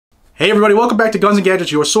Hey everybody, welcome back to Guns and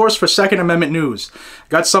Gadgets, your source for Second Amendment news.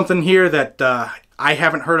 Got something here that I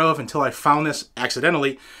haven't heard of until I found this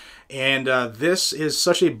accidentally. And this is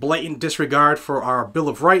such a blatant disregard for our Bill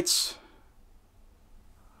of Rights.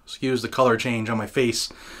 Excuse the color change on my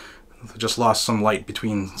face. I just lost some light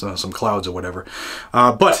between some clouds or whatever.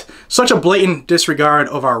 But such a blatant disregard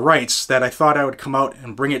of our rights that I thought I would come out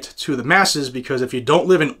and bring it to the masses, because if you don't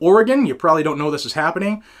live in Oregon, you probably don't know this is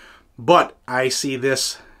happening. But I see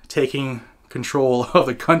this taking control of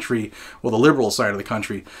the country, well, the liberal side of the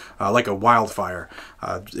country, like a wildfire.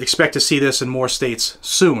 Expect to see this in more states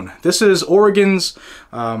soon. This is Oregon's,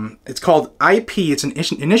 it's called IP, it's an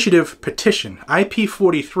initiative petition, IP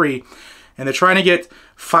 43, and they're trying to get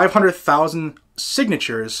 500,000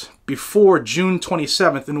 signatures before June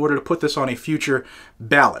 27th in order to put this on a future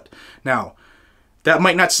ballot. Now, that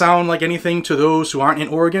might not sound like anything to those who aren't in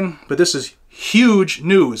Oregon, but this is huge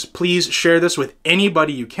news. Please share this with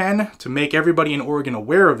anybody you can to make everybody in Oregon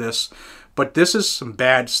aware of this. But this is some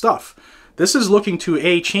bad stuff. This is looking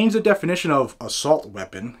to change the definition of assault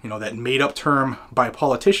weapon, you know, that made up term by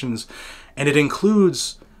politicians, and it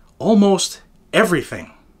includes almost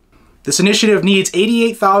everything. This initiative needs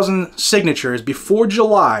 88,000 signatures before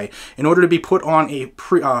July in order to be put on an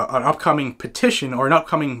upcoming petition, or an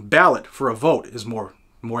upcoming ballot for a vote is more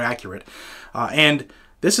accurate. And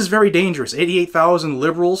this is very dangerous. 88,000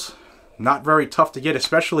 liberals, not very tough to get,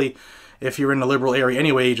 especially if you're in the liberal area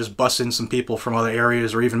anyway. You just bust in some people from other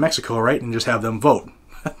areas or even Mexico, right, and just have them vote.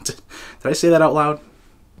 Did I say that out loud?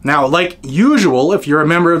 Now, like usual, if you're a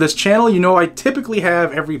member of this channel, you know I typically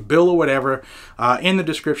have every bill or whatever in the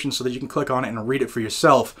description so that you can click on it and read it for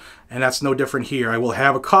yourself. And that's no different here. I will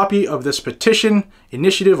have a copy of this petition,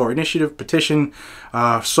 initiative petition,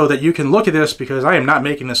 so that you can look at this, because I am not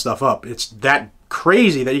making this stuff up. It's that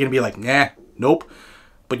crazy that you're going to be like, nah, nope.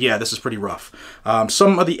 But yeah, this is pretty rough.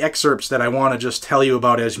 Some of the excerpts that I want to just tell you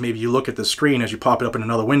about as maybe you look at the screen as you pop it up in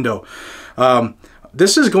another window.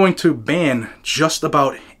 This is going to ban just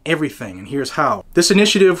about everything, and here's how. This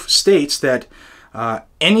initiative states that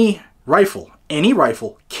any rifle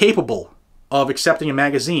capable of accepting a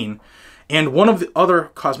magazine, and one of the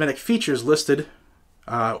other cosmetic features listed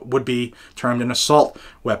would be termed an assault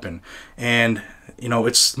weapon. And you know,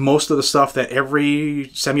 it's most of the stuff that every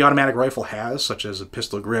semi-automatic rifle has, such as a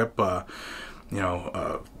pistol grip,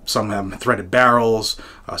 some have threaded barrels,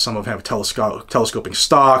 some of them have telescoping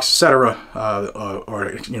stocks, etc.,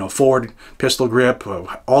 or you know, forward pistol grip.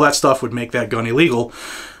 All that stuff would make that gun illegal,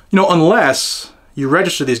 you know, unless you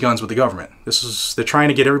register these guns with the government. They're trying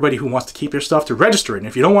to get everybody who wants to keep their stuff to register it. And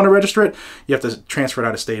if you don't want to register it, you have to transfer it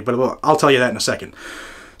out of state. But I'll tell you that in a second.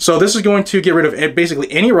 So this is going to get rid of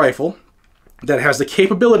basically any rifle that has the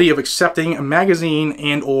capability of accepting a magazine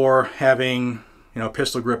and or having, you know,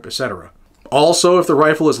 pistol grip, etc. Also, if the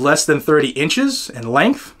rifle is less than 30 inches in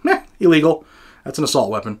length, illegal. That's an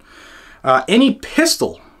assault weapon. Any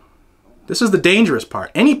pistol, this is the dangerous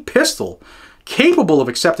part, any pistol capable of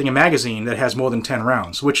accepting a magazine that has more than 10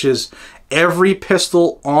 rounds, which is every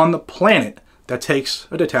pistol on the planet that takes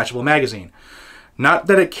a detachable magazine. Not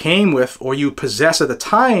that it came with, or you possess at the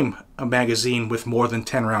time, a magazine with more than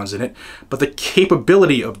 10 rounds in it, but the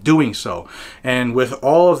capability of doing so. And with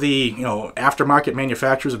all of the, you know, aftermarket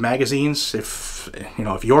manufacturers of magazines, if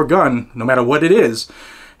your gun, no matter what it is,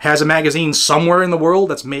 has a magazine somewhere in the world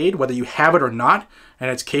that's made, whether you have it or not,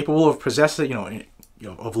 and it's capable of possessing,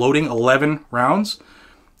 of loading 11 rounds,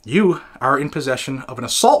 you are in possession of an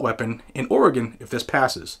assault weapon in Oregon if this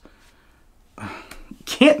passes. You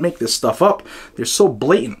can't make this stuff up. They're so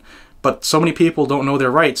blatant. But so many people don't know their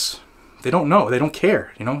rights. They don't know. They don't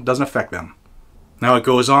care. You know, it doesn't affect them. Now it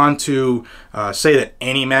goes on to say that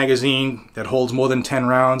any magazine that holds more than 10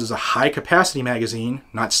 rounds is a high-capacity magazine,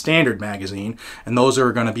 not standard magazine, and those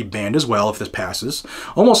are going to be banned as well if this passes.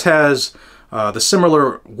 Almost has the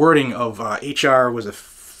similar wording of HR was a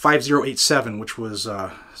 5087, which was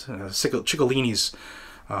Ciccolini's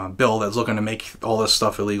bill that's looking to make all this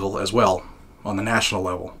stuff illegal as well on the national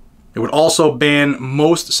level. It would also ban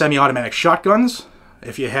most semi-automatic shotguns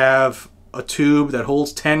if you have a tube that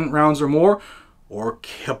holds 10 rounds or more, or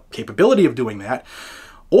capability of doing that,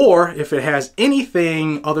 or if it has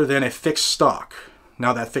anything other than a fixed stock.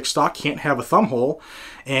 Now that fixed stock can't have a thumb hole,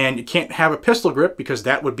 and you can't have a pistol grip because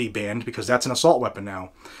that would be banned, because that's an assault weapon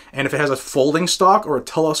now. And if it has a folding stock or a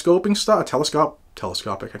telescoping stock,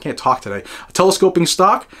 telescopic, I can't talk today, a telescoping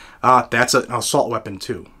stock, that's an assault weapon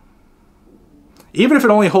too. Even if it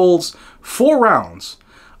only holds 4 rounds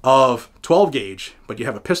of 12 gauge, but you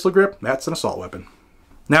have a pistol grip, that's an assault weapon.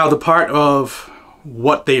 Now the part of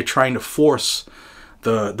what they're trying to force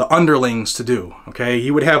the underlings to do, okay?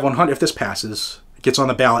 You would have 100, if this passes, gets on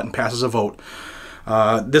the ballot and passes a vote,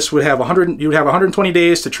 this would have you would have 120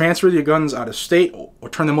 days to transfer your guns out of state or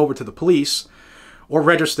turn them over to the police, or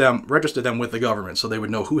register them with the government so they would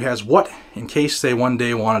know who has what in case they one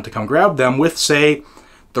day wanted to come grab them with, say,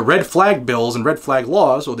 the red flag bills and red flag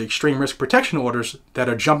laws or the extreme risk protection orders that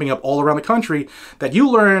are jumping up all around the country that you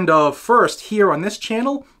learned of first here on this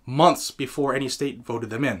channel months before any state voted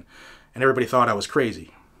them in. And everybody thought I was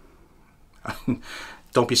crazy.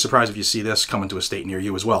 Don't be surprised if you see this coming to a state near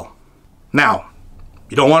you as well. Now,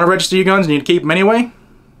 you don't want to register your guns and you need to keep them anyway,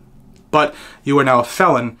 but you are now a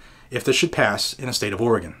felon if this should pass in the state of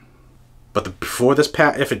Oregon. But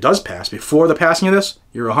if it does pass, before the passing of this,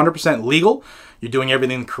 you're 100% legal, you're doing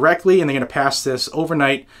everything correctly, and they're going to pass this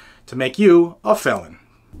overnight to make you a felon.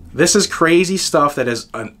 This is crazy stuff that is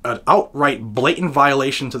an outright blatant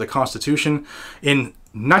violation to the Constitution in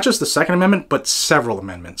not just the Second Amendment, but several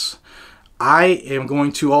amendments. I am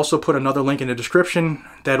going to also put another link in the description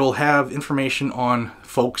that will have information on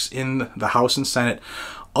folks in the House and Senate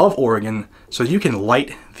of Oregon, so you can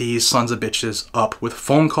light these sons of bitches up with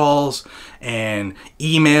phone calls and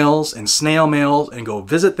emails and snail mails and go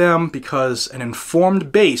visit them, because an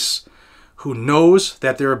informed base who knows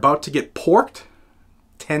that they're about to get porked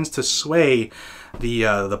tends to sway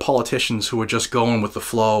the politicians who are just going with the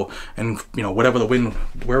flow, and wherever the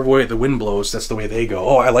wind blows, that's the way they go.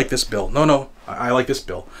 Oh, I like this bill. No, I like this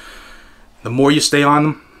bill. The more you stay on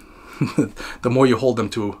them, the more you hold them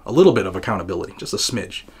to a little bit of accountability, just a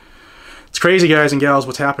smidge. It's crazy, guys and gals,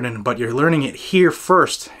 what's happening, but you're learning it here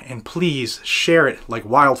first, and please share it like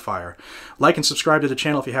wildfire. Like and subscribe to the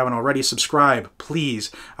channel if you haven't already. Subscribe, please.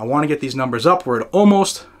 I want to get these numbers up. We're at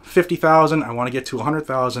almost 50,000. I want to get to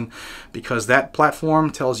 100,000, because that platform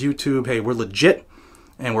tells YouTube, hey, we're legit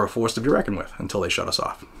and we're a force to be reckoned with until they shut us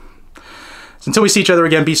off. So until we see each other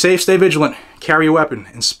again, be safe, stay vigilant, carry a weapon,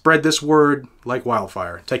 and spread this word like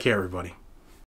wildfire. Take care, everybody.